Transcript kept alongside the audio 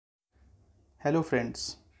Hello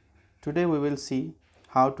friends, today we will see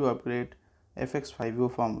how to upgrade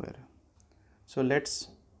FX5U firmware. So let's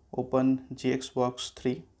open GXbox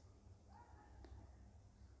 3.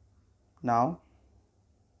 Now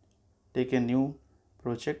take a new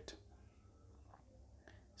project,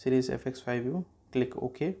 series FX5U, click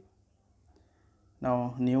OK.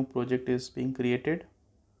 Now new project is being created.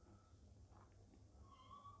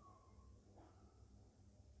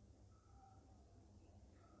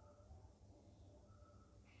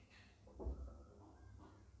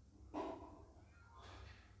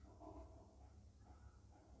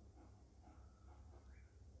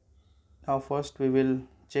 Now first we will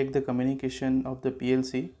check the communication of the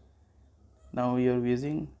PLC. Now we are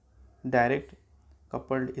using direct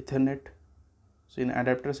coupled Ethernet. So in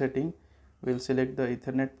adapter setting we will select the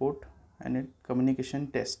Ethernet port and it communication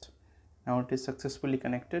test. Now it is successfully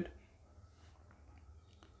connected.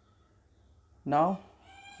 Now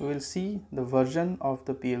we will see the version of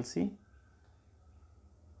the PLC.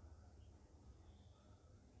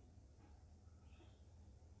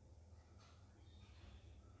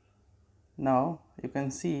 Now you can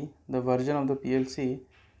see the version of the PLC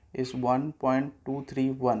is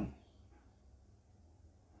 1.231.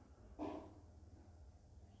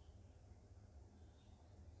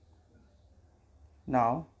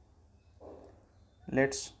 Now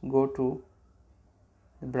let's go to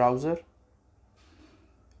the browser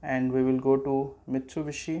and we will go to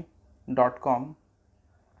Mitsubishi.com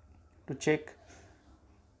to check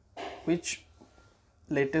which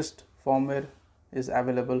latest firmware is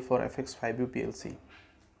available for FX5U PLC.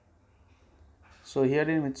 So here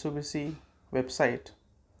in Mitsubishi website,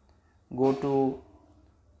 go to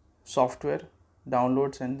software,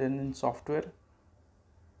 downloads, and then in software,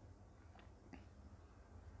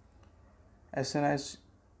 as soon as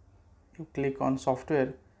you click on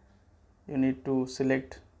software, you need to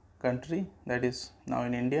select country, that is now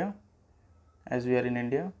in India, as we are in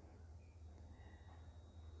India.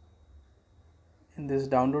 In this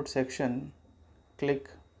download section, click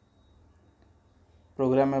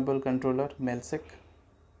programmable controller MELSEC,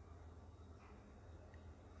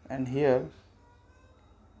 and here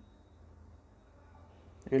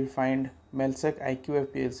you will find MELSEC IQF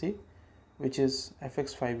PLC, which is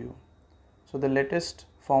FX5U. So the latest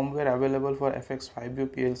firmware available for FX5U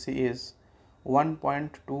PLC is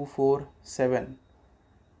 1.247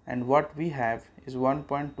 and what we have is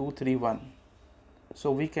 1.231.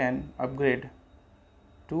 So we can upgrade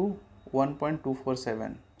to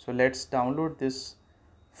 1.247. So let's download this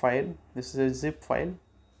file. This is a zip file.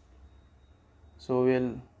 So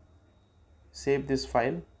we'll save this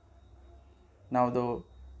file. Now the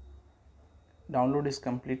download is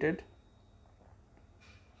completed.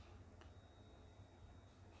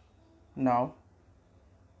 Now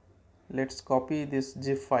let's copy this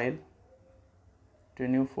zip file to a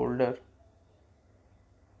new folder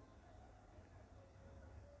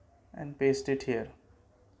and paste it here.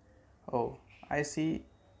 Oh, I see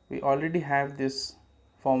we already have this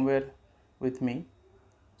firmware with me,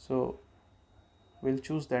 so we'll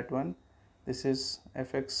choose that one. This is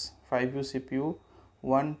FX5U CPU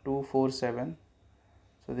 1247.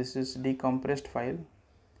 So this is decompressed file.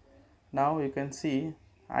 Now you can see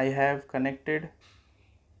I have connected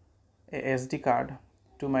a SD card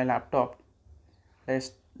to my laptop.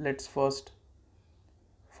 Let's first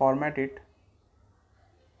format it,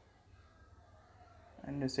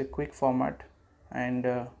 and it's a quick format,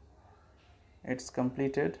 and it's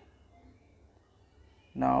completed.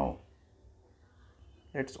 Now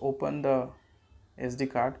let's open the SD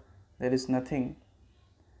card. There is nothing,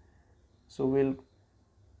 so we'll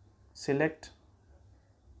select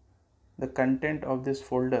the content of this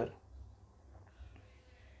folder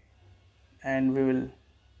and we will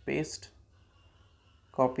paste,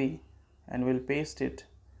 copy, and we'll paste it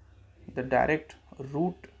the direct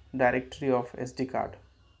root directory of SD card.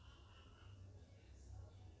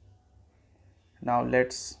 Now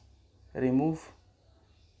let's remove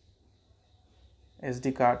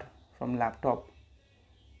SD card from laptop.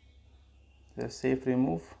 The safe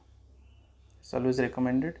remove is always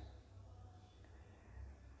recommended.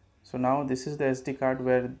 So now this is the SD card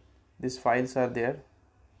where these files are there.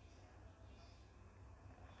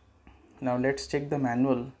 Now let's check the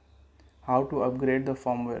manual how to upgrade the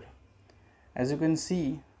firmware. As you can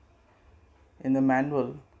see in the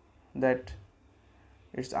manual that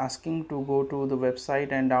it's asking to go to the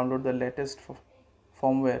website and download the latest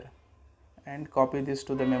firmware and copy this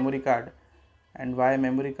to the memory card, and via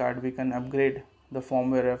memory card we can upgrade the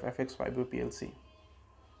firmware of FX5U PLC.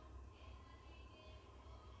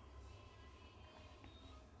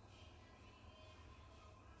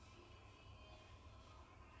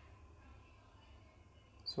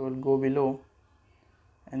 So we'll go below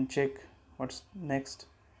and check what's next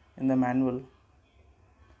in the manual,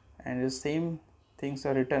 and the same things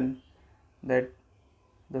are written, that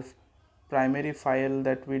the primary file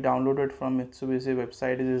that we downloaded from Mitsubishi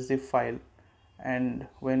website is a zip file, and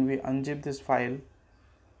when we unzip this file,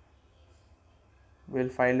 we'll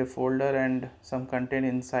find a folder and some content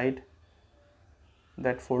inside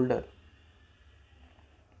that folder.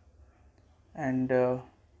 And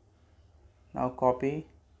now copy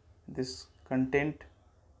this content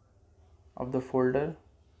of the folder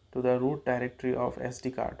to the root directory of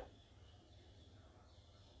SD card.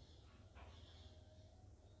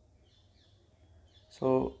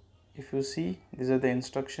 So if you see, these are the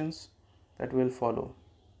instructions that will follow.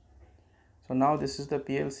 So now this is the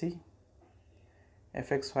PLC,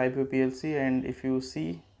 FX5U PLC, and if you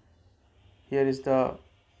see, here is the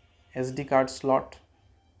SD card slot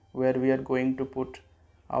where we are going to put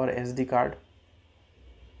our SD card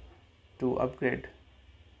to upgrade.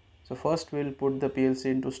 So first we will put the PLC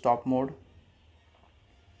into stop mode.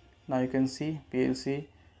 Now you can see PLC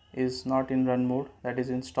is not in run mode, that is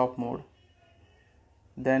in stop mode.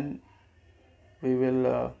 Then we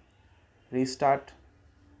will restart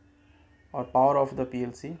or power off the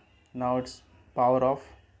PLC. Now it's power off,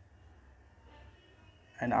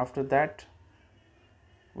 and after that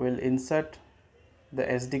we'll insert the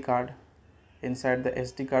SD card inside the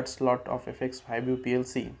SD card slot of FX5U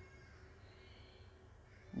PLC.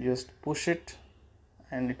 Just push it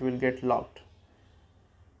and it will get locked.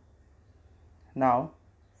 Now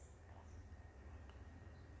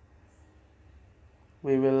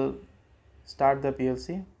we will start the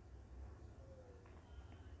PLC.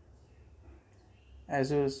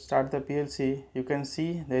 As you start the PLC, you can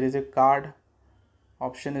see there is a card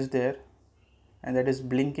option is there, and that is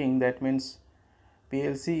blinking. That means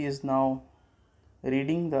PLC is now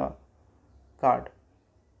reading the card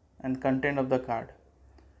and content of the card,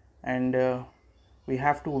 and we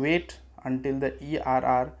have to wait until the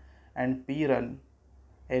ERR and PRun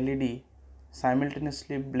LED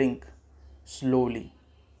simultaneously blink slowly.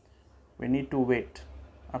 We need to wait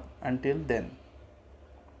up until then.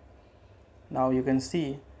 Now you can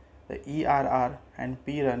see the ERR and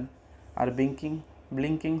PRun are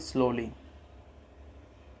blinking slowly.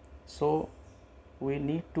 So we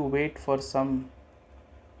need to wait for some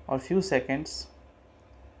or few seconds.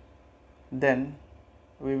 Then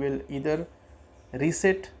we will either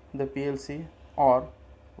reset the PLC or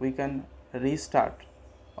we can restart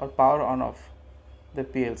or power on off the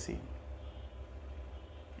PLC.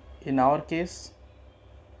 In our case,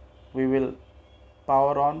 we will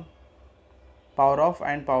power off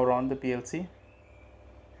and power on the PLC.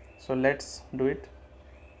 So let's do it.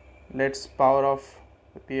 Let's power off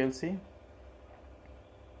the PLC.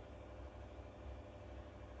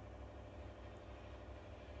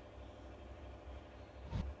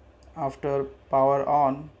 After power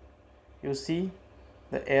on, you see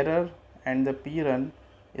the error and the PRun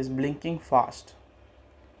is blinking fast.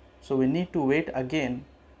 So we need to wait again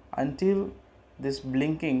until this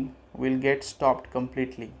blinking will get stopped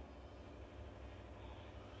completely.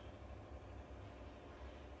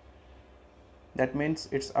 That means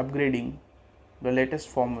it's upgrading the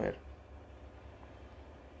latest firmware.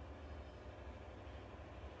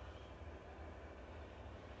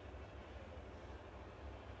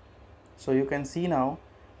 So you can see now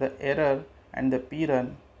the error and the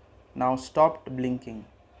PRun now stopped blinking.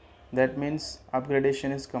 That means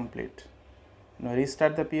upgradation is complete. Now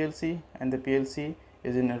restart the PLC, and the PLC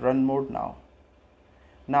is in a run mode now.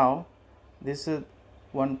 Now this is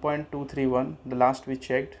 1.231, the last we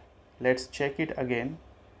checked. Let's check it again.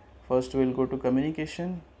 First we will go to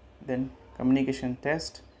communication, then communication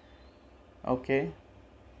test. Okay.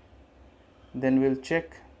 Then we'll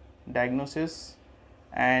check diagnosis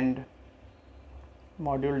and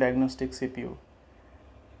module diagnostic CPU.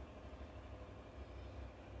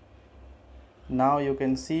 Now you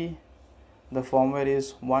can see the firmware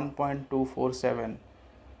is 1.247,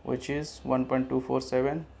 which is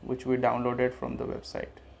 1.247 which we downloaded from the website.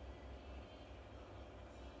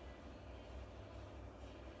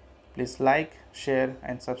 Please like, share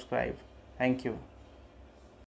and subscribe. Thank you.